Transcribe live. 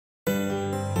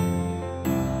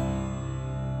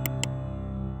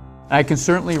I can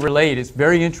certainly relate. It's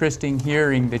very interesting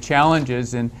hearing the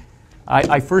challenges. And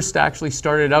I first actually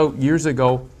started out years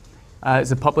ago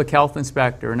as a public health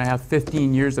inspector, and I have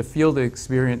 15 years of field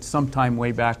experience sometime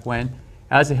way back when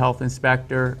as a health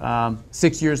inspector,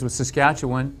 6 years with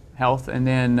Saskatchewan Health, and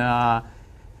then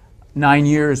 9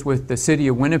 years with the city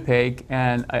of Winnipeg.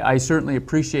 And I certainly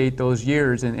appreciate those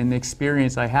years and the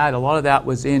experience I had. A lot of that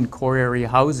was in core area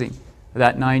housing,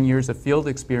 that 9 years of field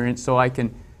experience, so I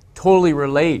can totally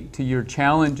relate to your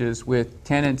challenges with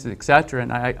tenants, etc.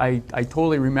 And I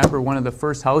totally remember one of the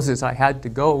first houses I had to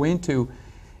go into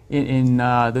in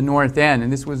the North End,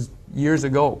 and this was years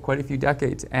ago, quite a few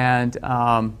decades, and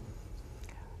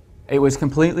it was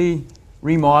completely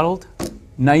remodeled.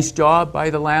 Nice job by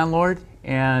the landlord,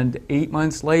 and 8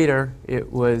 months later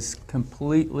it was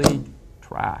completely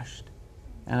trashed,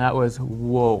 and that was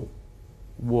whoa.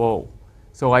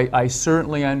 So I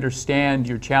certainly understand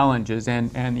your challenges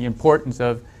and the importance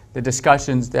of the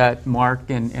discussions that Mark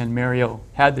and Mario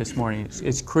had this morning.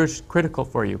 It's critical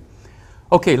for you.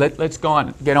 Okay, let's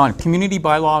get on. Community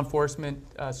bylaw enforcement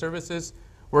services,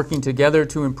 working together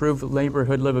to improve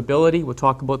neighborhood livability. We'll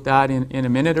talk about that in a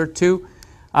minute or two.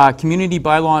 Community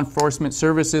bylaw enforcement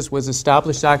services was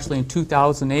established actually in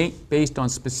 2008 based on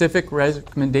specific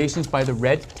recommendations by the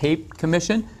Red Tape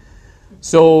Commission.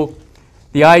 So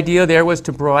the idea there was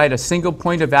to provide a single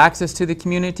point of access to the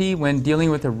community when dealing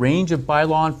with a range of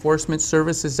bylaw enforcement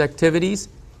services activities,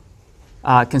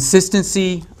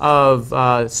 consistency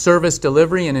of service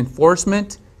delivery and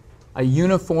enforcement, a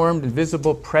uniformed and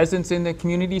visible presence in the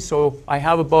community. So I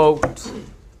have about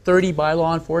 30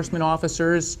 bylaw enforcement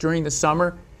officers during the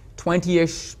summer,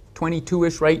 20-ish,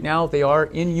 22-ish right now. They are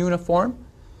in uniform.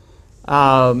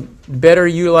 Better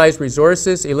utilize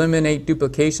resources, eliminate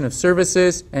duplication of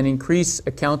services, and increase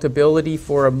accountability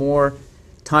for a more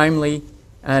timely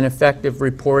and effective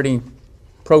reporting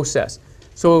process.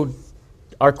 So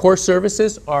our core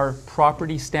services are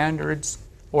property standards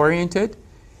oriented,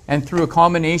 and through a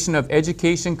combination of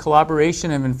education,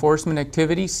 collaboration, and enforcement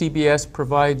activities, CBS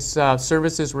provides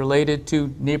services related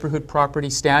to neighborhood property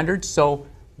standards. So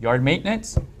yard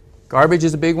maintenance, garbage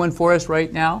is a big one for us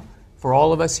right now, for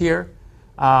all of us here.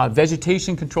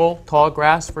 Vegetation control, tall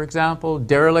grass, for example,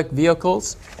 derelict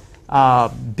vehicles,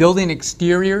 building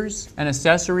exteriors and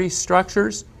accessory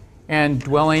structures, and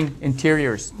dwelling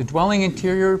interiors. The dwelling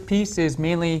interior piece is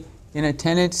mainly in a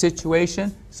tenant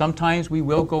situation. Sometimes we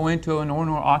will go into an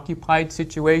owner-occupied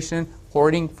situation,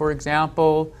 hoarding, for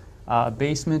example,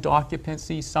 basement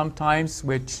occupancy sometimes,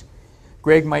 which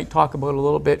Greg might talk about a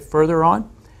little bit further on.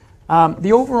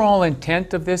 The overall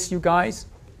intent of this, you guys,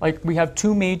 like we have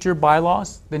two major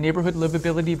bylaws, the Neighborhood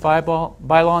Livability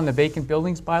Bylaw and the Vacant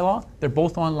Buildings Bylaw. They're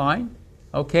both online,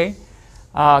 okay?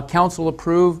 Council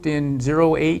approved in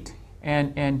 08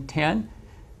 and 10.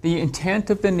 The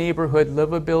intent of the Neighborhood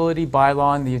Livability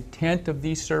Bylaw and the intent of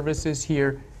these services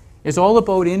here is all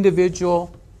about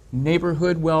individual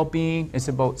neighborhood well-being. It's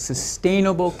about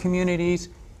sustainable communities.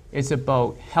 It's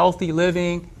about healthy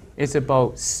living. It's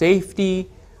about safety.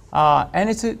 And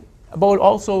it's about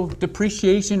also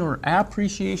depreciation or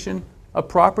appreciation of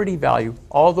property value.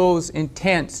 All those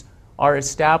intents are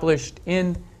established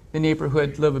in the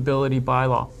Neighborhood Livability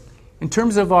Bylaw. In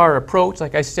terms of our approach,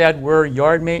 like I said, we're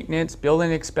yard maintenance,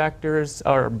 building inspectors,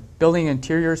 or building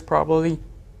interiors properties,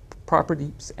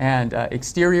 and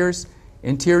exteriors,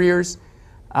 interiors.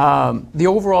 The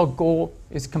overall goal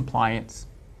is compliance.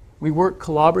 We work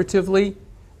collaboratively.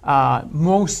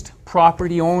 Most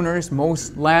property owners,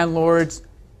 most landlords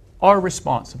are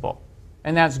responsible,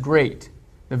 and that's great.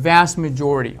 The vast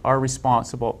majority are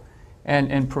responsible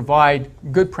and provide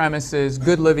good premises,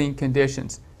 good living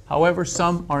conditions. However,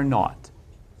 some are not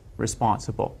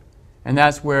responsible, and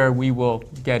that's where we will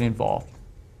get involved.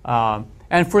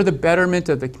 And for the betterment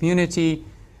of the community,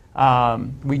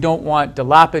 we don't want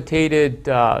dilapidated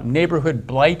neighborhood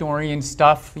blight-oriented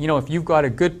stuff. You know, if you've got a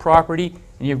good property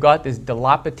and you've got this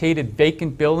dilapidated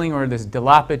vacant building or this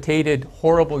dilapidated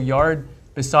horrible yard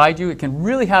beside you, it can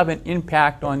really have an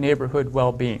impact on neighborhood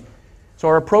well-being. So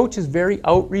our approach is very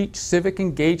outreach, civic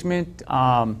engagement,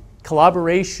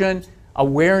 collaboration,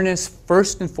 awareness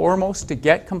first and foremost to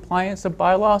get compliance of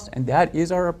bylaws, and that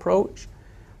is our approach.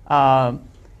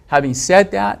 Having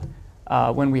said that,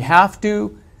 when we have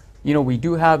to, you know, we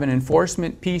do have an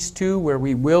enforcement piece too, where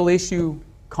we will issue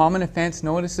common offense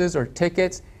notices or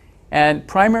tickets, and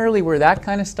primarily where that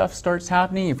kind of stuff starts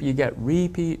happening, if you get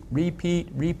repeat,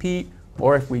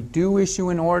 or if we do issue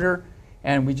an order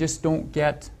and we just don't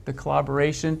get the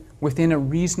collaboration within a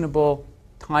reasonable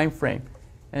time frame.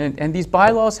 And these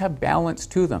bylaws have balance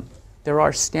to them. There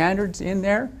are standards in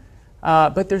there,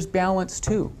 but there's balance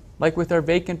too. like with our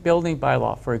vacant building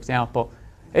bylaw, for example.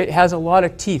 It has a lot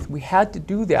of teeth. We had to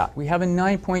do that. We have a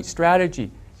 9-point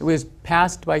strategy. It was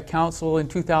passed by council in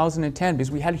 2010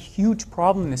 because we had a huge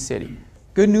problem in the city.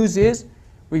 Good news is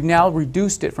we've now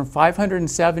reduced it from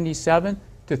 577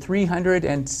 to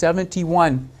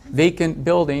 371 vacant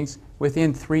buildings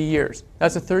within 3 years.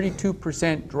 That's a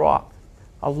 32% drop.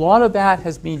 A lot of that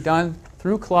has been done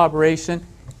through collaboration,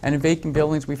 and in vacant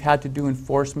buildings we've had to do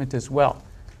enforcement as well.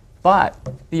 But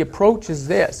the approach is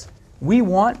this. We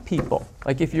want people,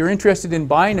 like if you're interested in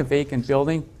buying a vacant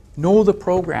building, know the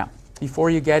program before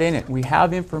you get in it. We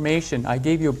have information. I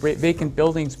gave you a vacant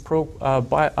buildings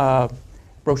brochure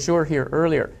here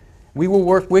earlier. We will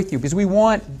work with you because we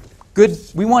want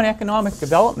economic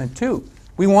development too.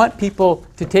 We want people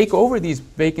to take over these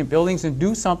vacant buildings and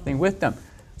do something with them.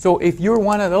 So if you're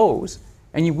one of those,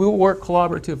 and you will work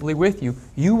collaboratively with you,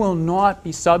 you will not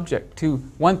be subject to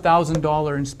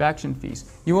 $1,000 inspection fees.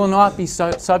 You will not be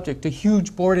subject to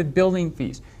huge boarded building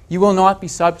fees. You will not be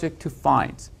subject to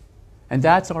fines. And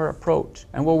that's our approach.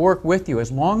 And we'll work with you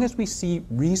as long as we see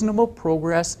reasonable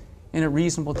progress in a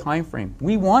reasonable time frame.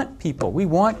 We want people. We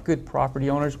want good property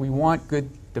owners. We want good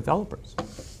developers.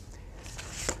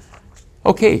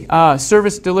 Okay,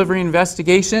 service delivery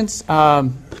investigations.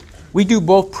 We do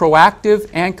both proactive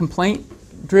and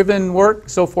complaint-driven work.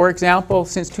 So for example,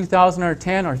 since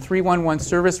 2010, our 311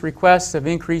 service requests have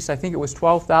increased, I think it was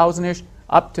 12,000-ish,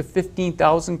 up to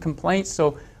 15,000 complaints.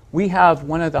 So we have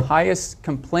one of the highest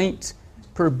complaints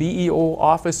per BEO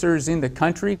officers in the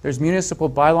country. There's municipal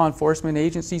bylaw enforcement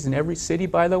agencies in every city,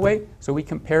 by the way, so we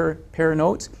compare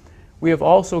notes. We have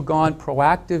also gone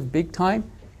proactive big time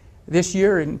this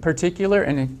year in particular,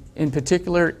 and in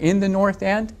particular in the North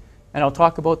End, and I'll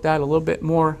talk about that a little bit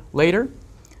more later.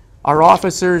 Our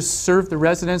officers serve the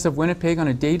residents of Winnipeg on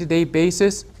a day-to-day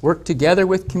basis, work together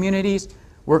with communities,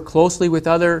 work closely with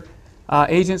other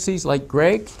agencies like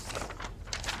Greg.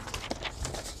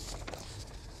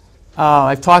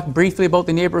 I've talked briefly about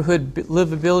the neighborhood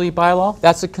livability bylaw.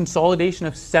 That's a consolidation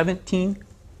of 17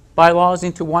 bylaws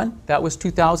into one. That was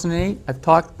 2008. I've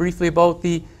talked briefly about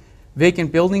the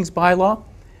vacant buildings bylaw.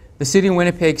 The City of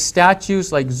Winnipeg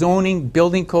statutes like zoning,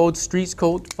 building codes, streets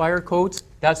codes, fire codes,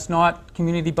 that's not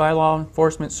community bylaw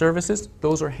enforcement services.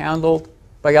 Those are handled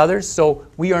by others. So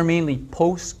we are mainly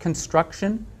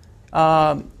post-construction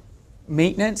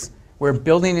maintenance, where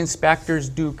building inspectors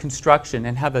do construction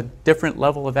and have a different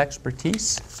level of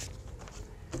expertise.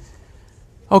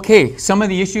 Okay, some of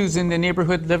the issues in the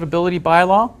neighborhood livability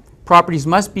bylaw. Properties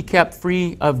must be kept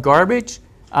free of garbage.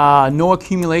 No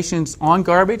accumulations on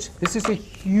garbage. This is a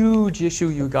huge issue,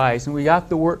 you guys, and we have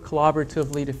to work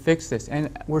collaboratively to fix this. And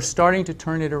we're starting to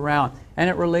turn it around. And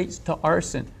it relates to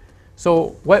arson.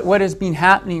 So what has been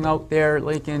happening out there,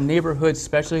 like in neighborhoods,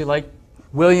 especially like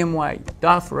William White,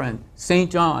 Dufferin,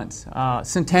 St. John's,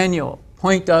 Centennial,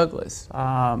 Point Douglas,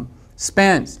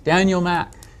 Spence, Daniel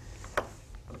Mack.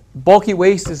 Bulky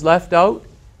waste is left out,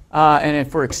 and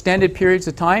for extended periods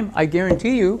of time. I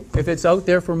guarantee you, if it's out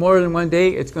there for more than one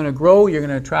day, it's going to grow, you're going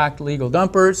to attract legal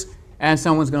dumpers, and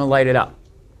someone's going to light it up.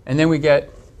 And then we get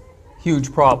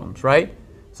huge problems, right?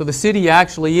 So the city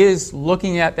actually is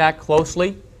looking at that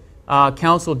closely.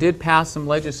 Council did pass some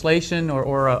legislation,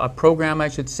 or a program, I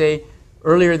should say,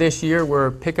 earlier this year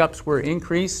where pickups were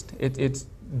increased. It's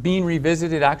being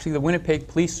revisited. Actually, the Winnipeg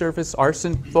Police Service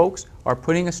arson folks are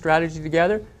putting a strategy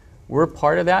together. We're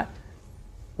part of that.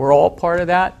 We're all part of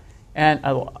that. And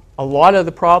a lot of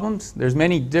the problems, there's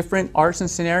many different arson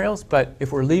scenarios, but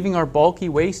if we're leaving our bulky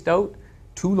waste out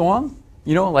too long,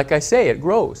 you know, like I say, it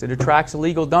grows. It attracts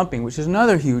illegal dumping, which is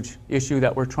another huge issue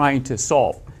that we're trying to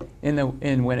solve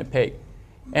in Winnipeg.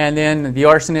 And then the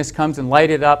arsonist comes and light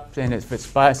it up, and if it's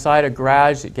beside a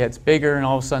garage, it gets bigger, and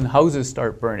all of a sudden houses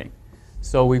start burning.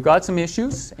 So we've got some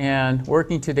issues, and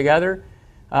working together,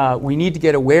 we need to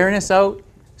get awareness out.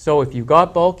 So if you've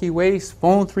got bulky waste,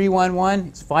 phone 311.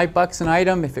 It's $5 an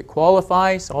item. If it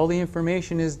qualifies, all the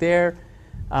information is there.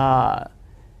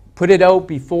 Put it out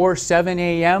before 7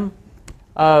 a.m.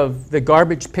 of the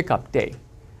garbage pickup day.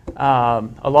 A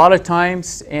lot of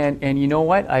times, and you know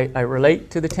what, I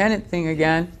relate to the tenant thing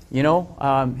again. You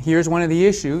know, here's one of the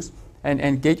issues,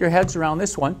 and get your heads around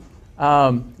this one.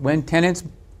 When tenants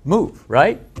move,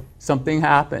 right? Something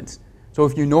happens. So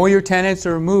if you know your tenants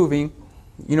are moving,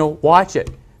 you know, watch it.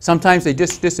 Sometimes they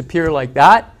just disappear like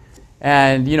that,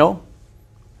 and you know,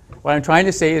 what I'm trying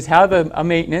to say is have a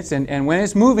maintenance, and when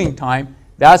it's moving time,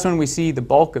 that's when we see the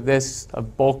bulk of this,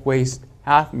 of bulk waste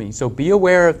happening. So be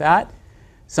aware of that.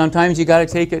 Sometimes you got to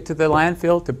take it to the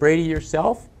landfill to Brady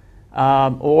yourself,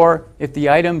 or if the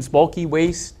item's bulky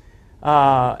waste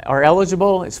are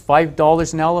eligible. It's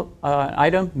 $5 an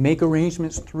item. Make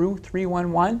arrangements through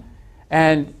 311,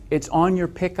 and it's on your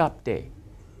pickup day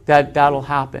that'll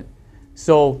happen.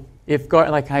 So if,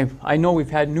 like I know we've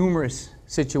had numerous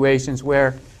situations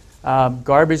where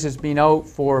garbage has been out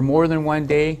for more than one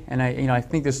day, and I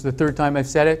think this is the third time I've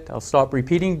said it. I'll stop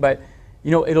repeating, but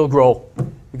it'll grow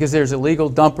because there's illegal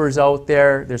dumpers out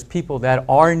there. There's people that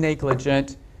are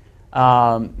negligent,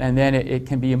 and then it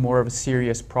can be more of a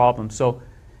serious problem. So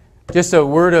just a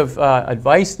word of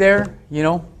advice there,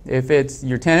 if it's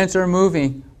your tenants are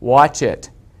moving, watch it,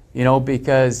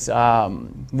 because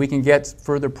we can get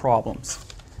further problems.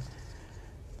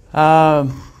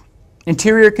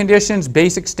 Interior conditions,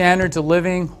 basic standards of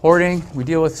living, hoarding, we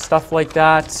deal with stuff like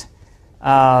that.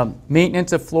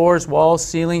 Maintenance of floors, walls,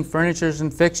 ceiling, furnitures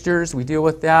and fixtures, we deal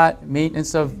with that.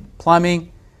 Maintenance of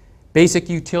plumbing, basic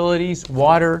utilities,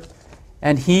 water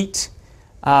and heat.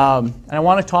 And I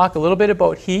want to talk a little bit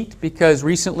about heat because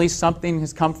recently something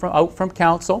has come out from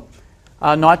Council.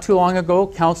 Not too long ago,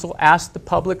 Council asked the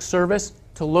Public Service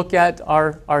to look at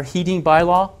our heating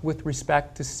bylaw with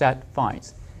respect to set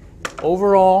fines.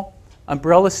 Overall,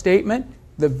 umbrella statement,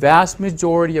 the vast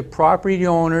majority of property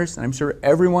owners, and I'm sure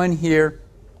everyone here,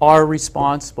 are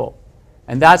responsible.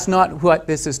 And that's not what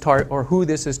this is or who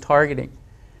this is targeting.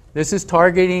 This is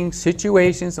targeting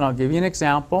situations, and I'll give you an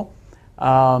example.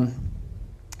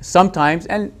 Sometimes,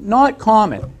 and not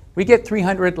common, we get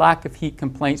 300 lack of heat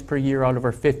complaints per year out of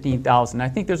our 15,000. I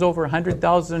think there's over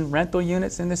 100,000 rental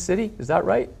units in the city. Is that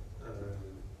right?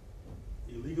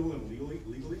 Illegal and legally,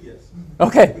 yes.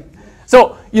 Okay.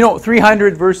 So,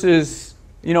 300 versus,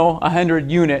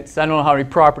 100 units. I don't know how many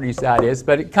properties that is,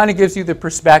 but it kind of gives you the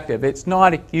perspective. It's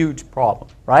not a huge problem,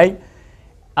 right?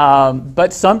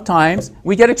 But sometimes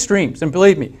we get extremes, and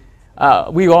believe me,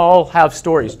 we all have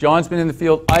stories. John's been in the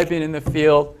field, I've been in the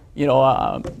field.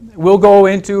 We'll go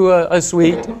into a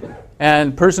suite,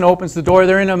 and the person opens the door,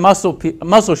 they're in a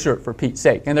muscle shirt, for Pete's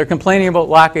sake, and they're complaining about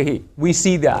lack of heat. We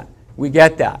see that. We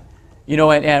get that.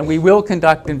 And we will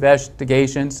conduct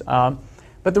investigations.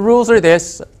 But the rules are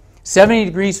this: 70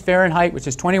 degrees Fahrenheit, which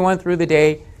is 21 through the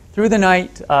day, through the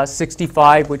night,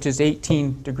 65, which is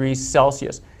 18 degrees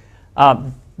Celsius.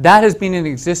 That has been in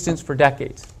existence for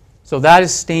decades. So that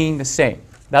is staying the same.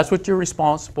 That's what you're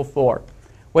responsible for.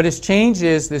 What has changed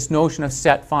is this notion of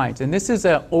set fines. And this is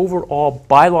an overall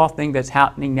bylaw thing that's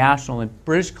happening national. In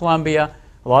British Columbia,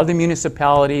 a lot of the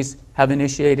municipalities have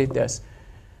initiated this.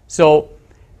 So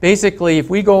basically, if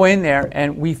we go in there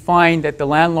and we find that the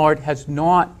landlord has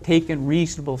not taken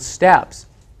reasonable steps,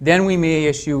 then we may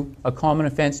issue a common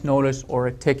offense notice or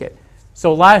a ticket.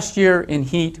 So last year in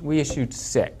heat, we issued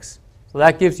 6. So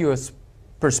that gives you a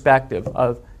perspective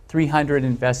of 300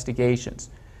 investigations.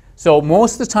 So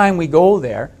most of the time we go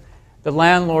there, the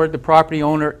landlord, the property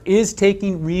owner, is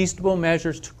taking reasonable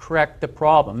measures to correct the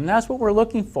problem. And that's what we're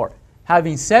looking for.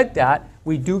 Having said that,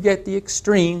 we do get the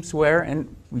extremes where,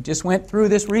 and we just went through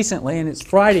this recently, and it's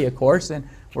Friday, of course, and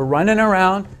we're running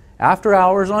around after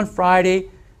hours on Friday.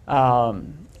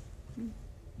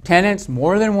 Tenants,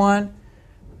 more than one,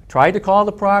 tried to call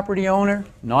the property owner,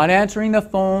 not answering the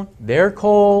phone, they're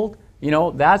cold.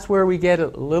 That's where we get a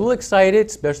little excited,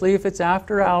 especially if it's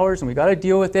after hours, and we got to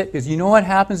deal with it, because you know what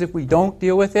happens if we don't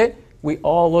deal with it? We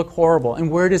all look horrible.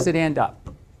 And where does it end up?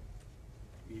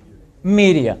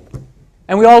 Media.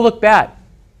 And we all look bad.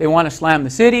 They want to slam the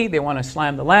city, they want to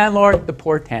slam the landlord, the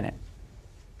poor tenant.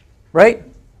 Right?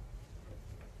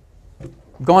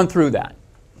 Gone through that.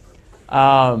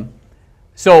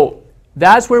 So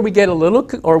that's where we get a little,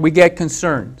 or we get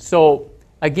concerned. So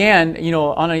again,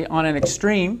 on an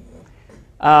extreme,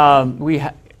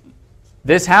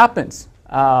 this happens.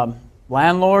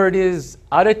 Landlord is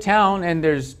out of town and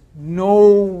there's no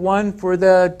one for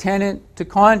the tenant to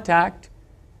contact,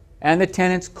 and the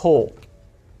tenant's cold.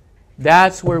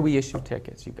 That's where we issue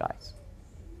tickets, you guys.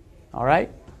 All right?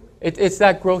 It's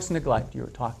that gross neglect you were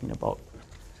talking about.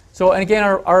 So, and again,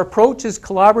 our approach is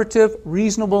collaborative,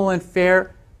 reasonable, and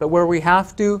fair, but where we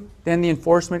have to, then the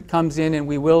enforcement comes in and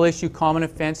we will issue common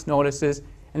offense notices,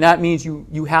 and that means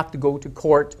you have to go to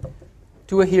court,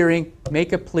 to a hearing,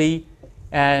 make a plea,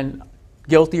 and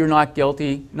guilty or not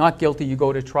guilty, you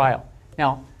go to trial.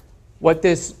 Now, what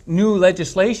this new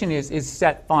legislation is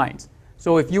set fines.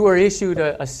 So if you are issued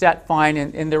a set fine,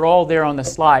 and they're all there on the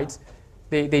slides,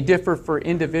 they differ for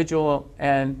individual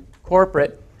and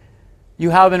corporate, you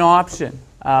have an option.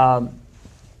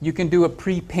 You can do a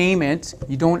prepayment.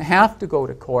 You don't have to go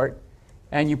to court,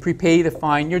 and you prepay the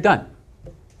fine, you're done.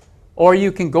 Or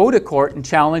you can go to court and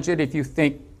challenge it if you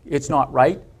think it's not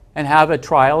right, and have a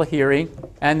trial hearing,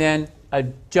 and then a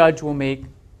judge will make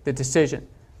the decision.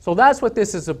 So that's what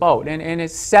this is about, and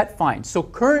it's set fines. So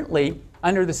currently,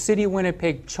 under the City of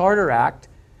Winnipeg Charter Act,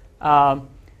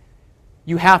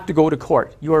 you have to go to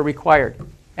court. You are required.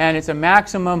 And it's a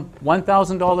maximum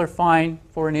 $1,000 fine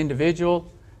for an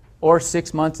individual or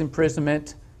 6 months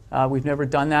imprisonment. We've never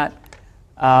done that.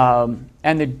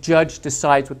 And the judge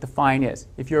decides what the fine is.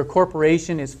 If you're a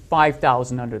corporation, it's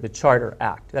 $5,000 under the Charter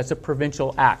Act. That's a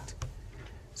provincial act.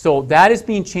 So that is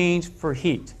being changed for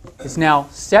heat. It's now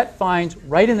set fines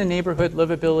right in the neighborhood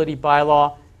livability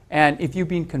bylaw. And if you've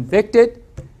been convicted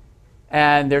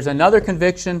and there's another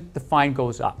conviction, the fine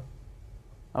goes up.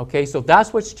 Okay, so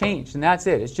that's what's changed, and that's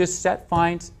it. It's just set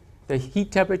fines. The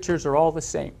heat temperatures are all the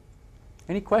same.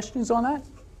 Any questions on that?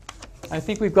 I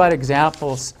think we've got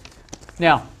examples.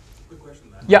 Now, quick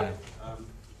question. Yeah.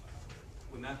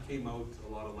 When that came out,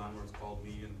 a lot of landlords called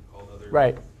me and called other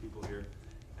people here,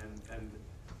 and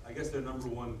I guess their number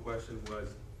one question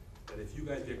was that if you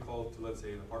guys get called to, let's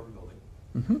say, an apartment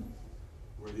building,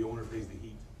 where the owner pays the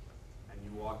heat, and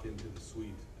you walk into the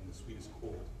suite and the suite is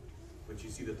cold, but you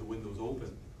see that the window's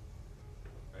open,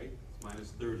 right? It's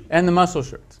minus 30. And the muscle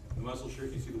shirts. The muscle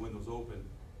shirt, you see the window's open,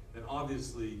 then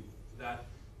obviously that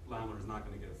landlord is not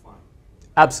going to get a fine.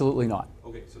 Absolutely not.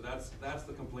 Okay, so that's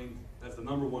the complaint. That's the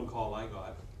number one call I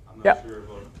got. I'm not Yep. sure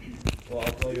about. Well,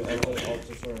 I'll tell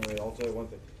you one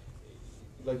thing.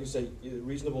 Like you say,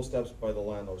 reasonable steps by the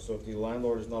landlord. So if the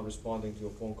landlord is not responding to a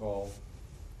phone call,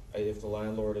 if the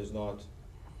landlord is not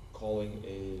calling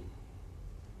a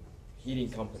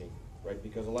heating company, right?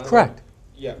 Because a landlord. Correct.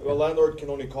 Yeah, well, landlord can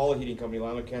only call a heating company.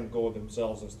 Landlord can't go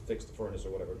themselves and fix the furnace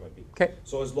or whatever it might be. Okay.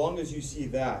 So as long as you see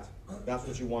that, that's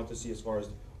what you want to see as far as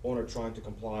the owner trying to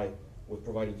comply with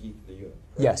providing heat to the unit.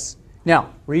 Correct? Yes.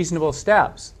 Now, reasonable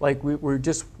steps, like we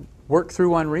just worked through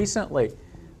one recently.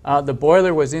 The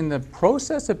boiler was in the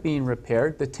process of being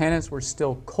repaired. The tenants were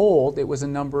still cold. It was a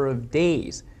number of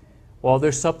days. Well,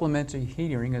 there's supplementary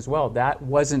heating as well. That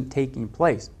wasn't taking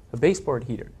place, a baseboard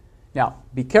heater. Now,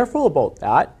 be careful about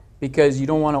that because you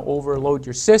don't want to overload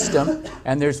your system,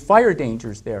 and there's fire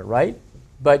dangers there, right?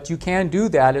 But you can do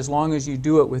that as long as you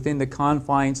do it within the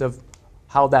confines of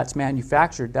how that's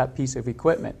manufactured, that piece of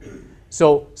equipment.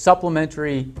 So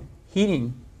supplementary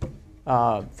heating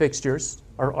fixtures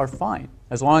are fine,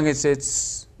 as long as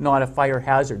it's not a fire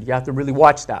hazard. You have to really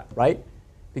watch that, right?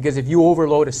 Because if you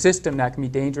overload a system, that can be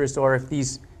dangerous, or if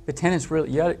the tenants really,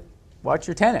 you gotta watch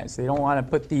your tenants. They don't want to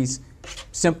put these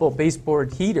simple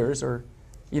baseboard heaters or,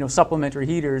 supplementary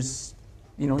heaters,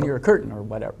 near a curtain or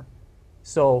whatever.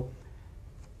 So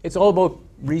it's all about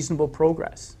reasonable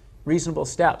progress, reasonable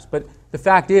steps. But the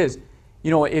fact is,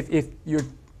 if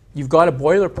you've got a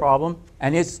boiler problem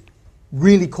and it's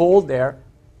really cold there,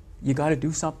 you got to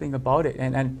do something about it.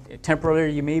 And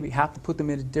temporarily, you maybe have to put them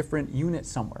in a different unit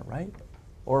somewhere, right?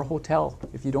 Or a hotel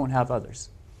if you don't have others.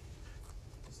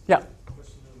 Yeah.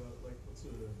 Question about what's a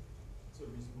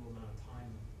reasonable amount of time?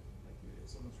 Like if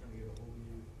someone's trying to get a hold of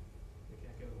you, they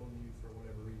can't get a hold of you for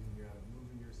whatever reason, you're out of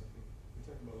movie or something.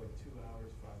 We're talking about 2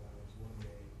 hours, 5 hours, 1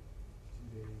 day,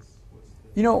 2 days. What's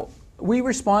the We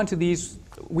respond to these.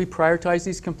 We prioritize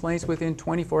these complaints within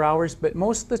 24 hours, but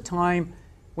most of the time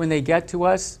when they get to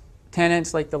us,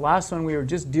 tenants like the last one we were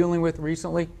just dealing with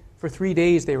recently, for 3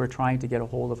 days they were trying to get a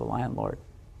hold of a landlord.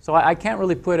 So I can't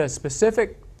really put a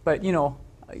specific, but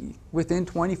within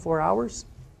 24 hours,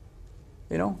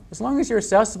 as long as you're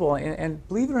accessible. And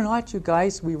believe it or not, you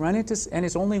guys, we run into, and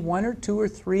it's only 1 or 2 or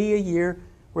 3 a year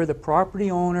where the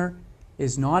property owner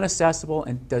is not accessible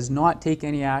and does not take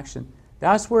any action.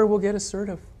 That's where we'll get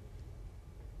assertive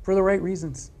for the right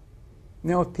reasons.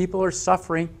 If people are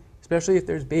suffering, especially if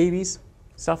there's babies,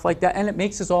 stuff like that, and it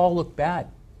makes us all look bad,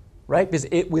 right? Because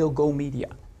it will go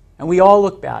media. And we all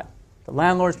look bad. The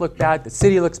landlords look bad, the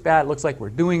city looks bad, it looks like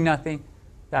we're doing nothing,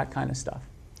 that kind of stuff.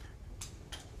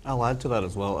 I'll add to that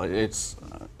as well. It's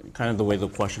kind of the way the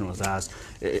question was asked.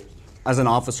 As an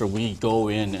officer, we go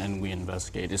in and we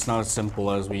investigate. It's not as simple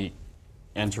as we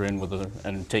enter in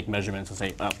and take measurements and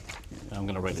say, I'm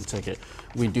going to write a ticket.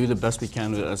 We do the best we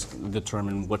can to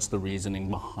determine what's the reasoning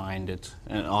behind it.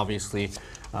 And obviously,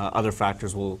 other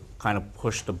factors will kind of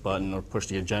push the button or push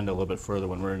the agenda a little bit further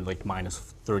when we're in minus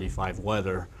 35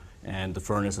 weather and the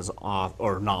furnace is off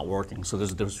or not working. So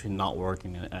there's a difference between not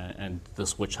working and the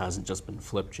switch hasn't just been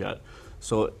flipped yet.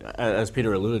 So as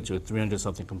Peter alluded to,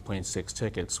 300-something complaints, 6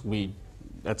 tickets.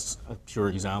 That's a pure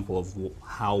example of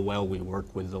how well we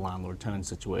work with the landlord-tenant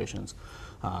situations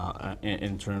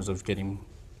in terms of getting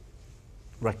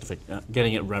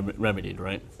it remedied,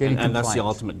 right? And that's the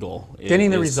ultimate goal. Getting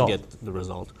the result. To get the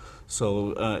result.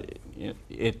 So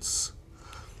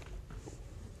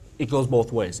it goes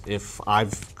both ways. If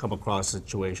I've come across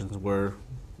situations where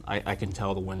I can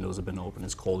tell the windows have been open,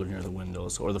 it's colder near the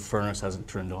windows, or the furnace hasn't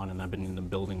turned on and I've been in the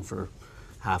building for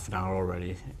half an hour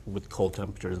already with cold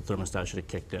temperatures, the thermostat should have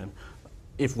kicked in.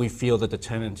 If we feel that the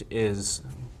tenant is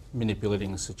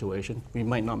manipulating the situation, we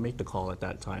might not make the call at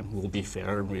that time. We'll be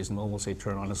fair and reasonable. We'll say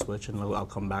turn on a switch and I'll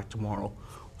come back tomorrow,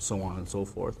 so on and so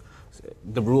forth.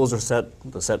 The rules are set,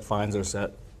 the set fines are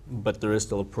set, but there is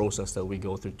still a process that we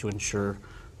go through to ensure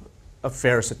a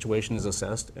fair situation is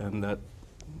assessed and that,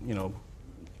 you know,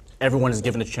 everyone is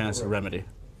given a chance to remedy.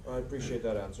 I appreciate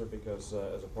that answer because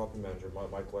as a property manager,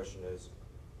 my question is,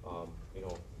 you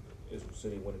know, is the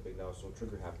city of Winnipeg now so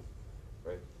trigger happy,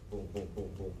 right? Boom, boom, boom,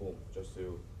 boom, boom, just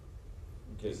to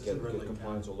get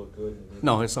compliance will look good.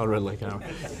 No, it's not red light camera.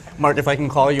 Mark, if I can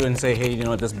call you and say, hey, you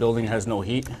know, this building has no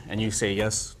heat, and you say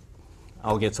yes,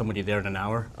 I'll get somebody there in an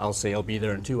hour. I'll say I'll be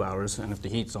there in 2 hours, and if the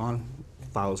heat's on,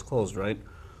 file is closed, right?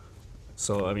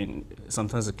 So, I mean,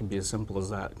 sometimes it can be as simple as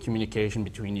that. Communication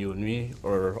between you and me,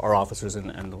 or our officers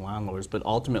and the landlords, but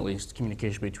ultimately it's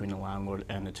communication between the landlord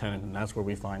and the tenant, and that's where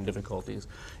we find difficulties,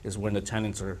 is when the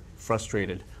tenants are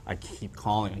frustrated. I keep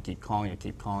calling, I keep calling, I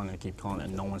keep calling, I keep calling,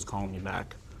 and no one's calling me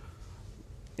back.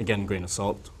 Again, grain of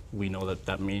salt. We know that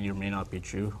that may or may not be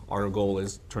true. Our goal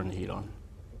is turn the heat on.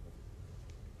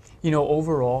 You know,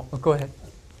 overall, oh, go ahead.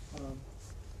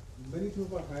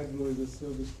 Manitoba Hydro is a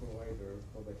service provider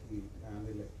for the heat and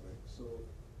electric. So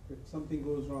if something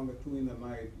goes wrong at 2 in the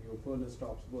night, your furnace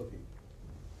stops working.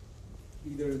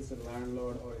 Either it's a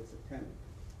landlord or it's a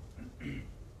tenant.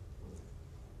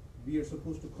 We are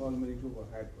supposed to call Manitoba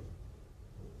Hydro,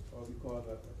 or we call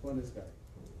a furnace guy.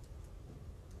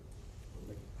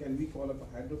 Like, can we call up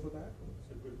a hydro for that?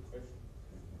 That's a good question.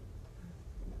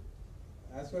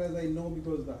 As far as I know,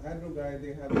 because the hydro guy, they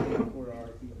have 24-hour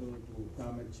people to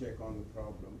come and check on the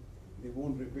problem. They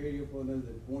won't repair your furnace,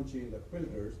 they won't change the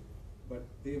filters, but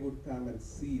they would come and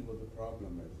see what the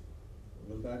problem is.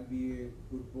 Will that be a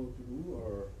good vote to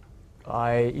do,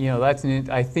 or? You know,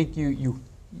 I think you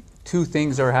two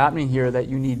things are happening here that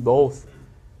you need both.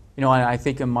 You know, and I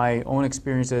think in my own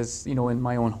experience as, you know, in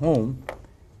my own home,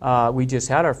 we just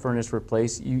had our furnace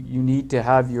replaced. You need to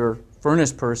have your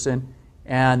furnace person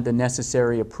and the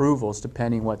necessary approvals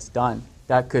depending what's done.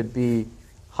 That could be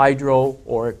hydro,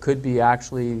 or it could be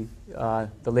actually the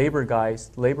labor guys,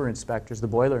 labor inspectors, the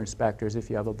boiler inspectors if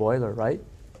you have a boiler, right?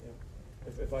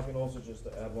 Yeah. If I can also just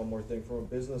add one more thing, from a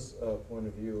business point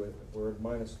of view, if we're at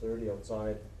 -30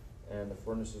 outside and the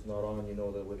furnace is not on, you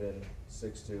know that within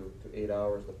 6 to 8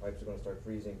 hours the pipes are going to start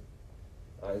freezing.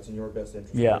 It's in your best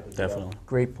interest. Yeah, to do definitely. that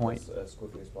Great point. as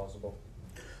quickly as possible.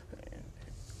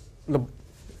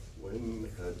 When,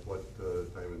 at what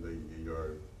time of the year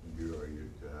are you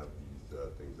to have these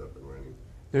things up and running?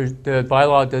 The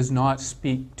bylaw does not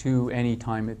speak to any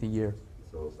time of the year.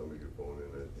 So somebody could phone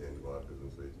in at the end of August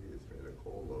and say, gee, it's kind of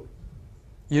cold out.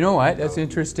 You know what? That's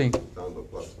interesting. Down to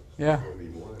plus Yeah.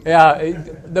 21. Yeah,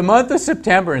 the month of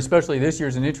September, and especially this year,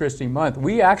 is an interesting month.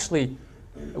 We actually,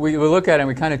 we look at it and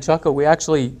we kind of chuckle. We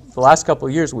actually, the last couple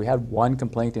of years, we had one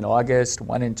complaint in August,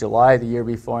 one in July the year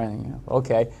before, and you know,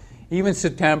 okay. Even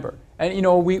September. And you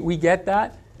know, we get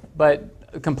that, but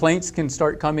complaints can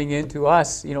start coming into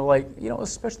us, you know, like, you know,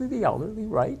 especially the elderly,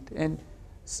 right? And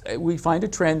we find a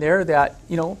trend there that,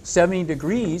 you know, 70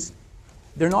 degrees,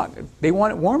 they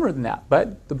want it warmer than that,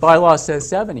 but the bylaw says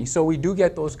 70. So we do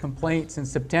get those complaints in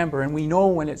September, and we know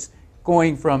when it's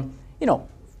going from, you know,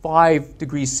 5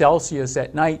 degrees Celsius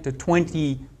at night to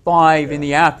 25 in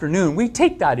the afternoon. We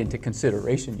take that into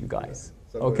consideration, you guys.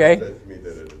 Someone Okay? said to me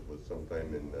that it was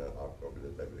sometime in October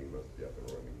that everything must be up and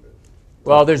running.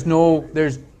 Well, there's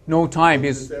no time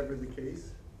Was because, this ever the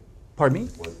case? pardon me?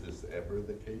 Was this ever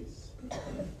the case?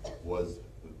 Was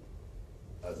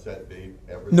a set date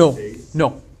ever No, the case?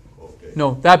 no, Okay.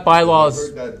 no. That bylaw I've is,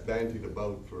 heard that bandied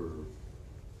about for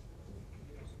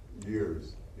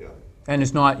years, yeah. and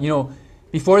it's not, you know,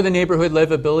 before the neighborhood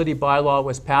livability bylaw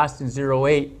was passed in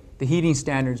 08, the heating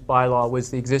standards bylaw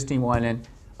was the existing one, and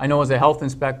I know as a health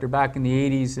inspector back in the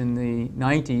 80s and the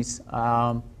 90s,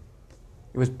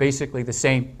 it was basically the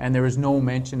same, and there was no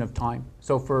mention of time.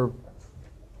 So for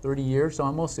 30 years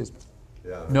almost,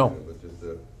 Yeah. No. But just,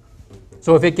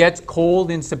 so if it gets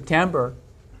cold in September,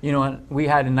 you know, and we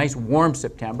had a nice warm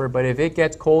September, but if it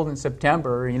gets cold in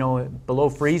September, you know, below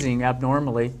freezing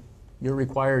abnormally, you're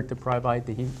required to provide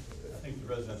the heat. I think the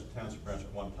residential tenants branch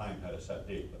at one time had a set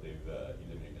date, but they've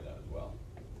eliminated that as well,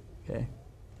 Okay.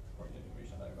 according to the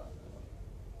information that I got.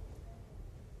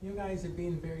 You guys are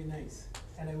being very nice,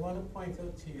 and I want to point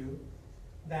out to you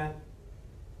that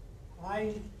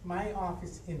my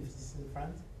office is in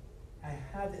front. I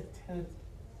had a tenant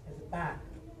at the back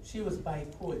she was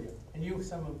bipolar, and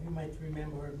some of you might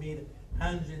remember her made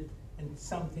 100 and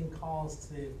something calls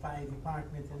to the fire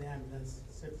department and ambulance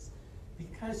service.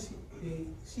 Because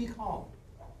she called,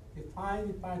 the fire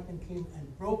department came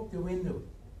and broke the window.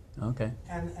 Okay.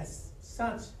 And as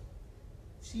such,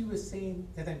 she was saying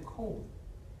that I'm cold,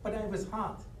 but I was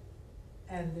hot.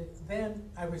 And then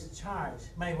I was charged.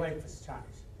 My wife was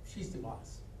charged. She's the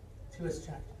boss. She was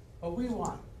charged. But we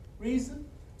won. Reason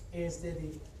is that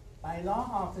the bylaw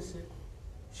officer,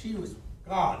 she was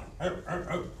God,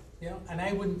 you know, and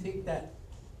I wouldn't take that.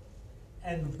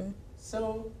 And Okay.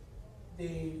 so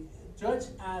the judge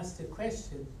asked the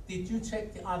question, did you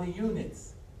check the other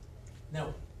units?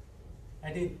 No,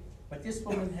 I didn't. But this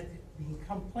woman had been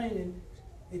complaining.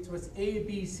 It was A,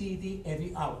 B, C, D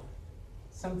every hour.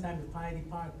 Sometimes the fire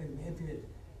department, infinite,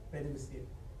 when it was there.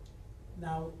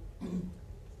 Now,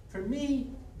 for me,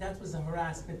 that was a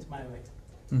harassment to my wife.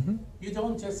 Mm-hmm. You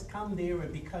don't just come there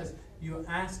and because you're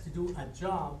asked to do a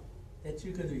job that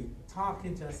you're going to be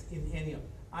talking to us in any of.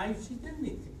 She didn't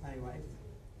meet my wife.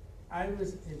 I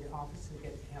was in the office to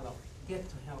get the hell out. Get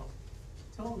to hell out.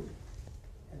 She told me.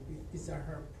 And these are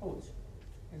her approach.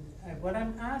 And what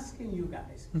I'm asking you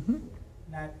guys, Mm-hmm.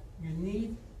 that you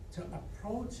need to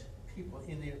approach people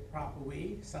in a proper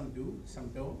way. Some do, some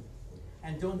don't.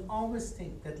 And don't always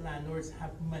think that landlords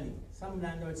have money. Some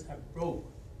landlords are broke.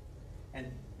 And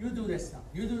you do this now,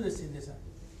 you do this in this,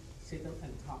 sit up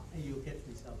and talk, and you'll get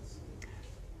results.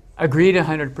 Agreed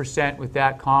 100% with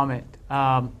that comment.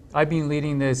 I've been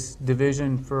leading this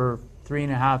division for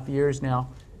 3.5 years now,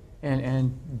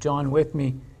 and John with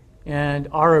me. And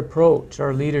our approach,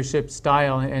 our leadership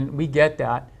style, and we get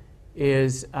that,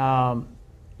 is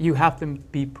you have to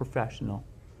be professional,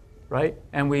 right?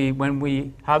 And when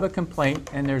we have a complaint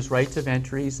and there's rights of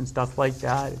entries and stuff like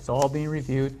that, it's all being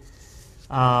reviewed.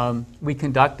 We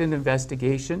conduct an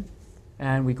investigation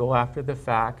and we go after the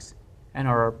facts, and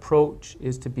our approach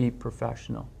is to be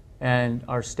professional. And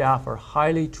our staff are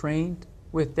highly trained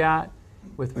with that,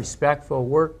 with respectful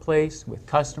workplace, with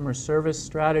customer service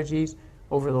strategies.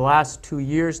 Over the last 2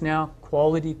 years now,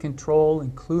 quality control,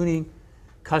 including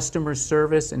customer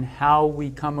service and how we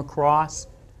come across,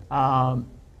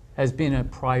 has been a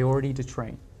priority to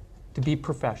train, to be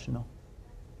professional.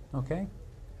 Okay?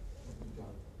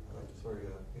 Sorry,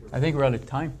 I think we're out of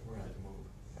time. we're out to move.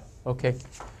 Okay.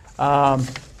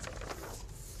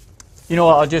 You know,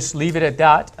 I'll just leave it at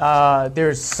that.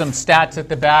 There's some stats at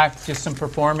the back, just some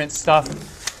performance stuff,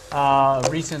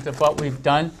 recent of what we've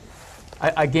done.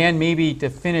 Again, maybe to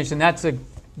finish, and that's a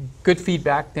good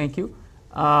feedback, thank you.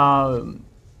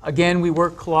 Again, we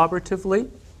work collaboratively.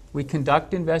 We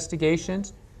conduct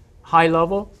investigations, high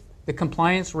level. The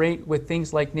compliance rate with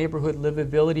things like neighborhood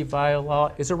livability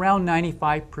bylaw is around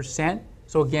 95%.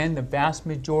 So again, the vast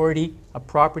majority of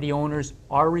property owners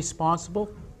are responsible.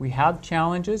 We have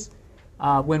challenges.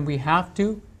 When we have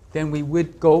to, then we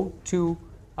would go to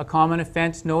a common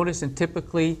offense notice, and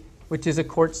typically, which is a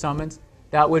court summons,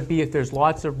 that would be if there's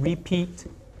lots of repeat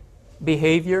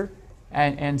behavior,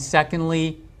 and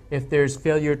secondly, if there's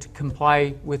failure to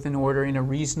comply with an order in a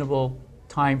reasonable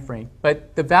time frame.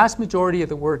 But the vast majority of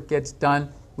the work gets done.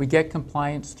 We get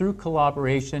compliance through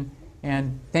collaboration,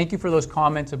 and thank you for those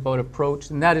comments about approach,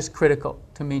 and that is critical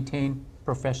to maintain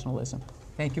professionalism.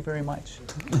 Thank you very much.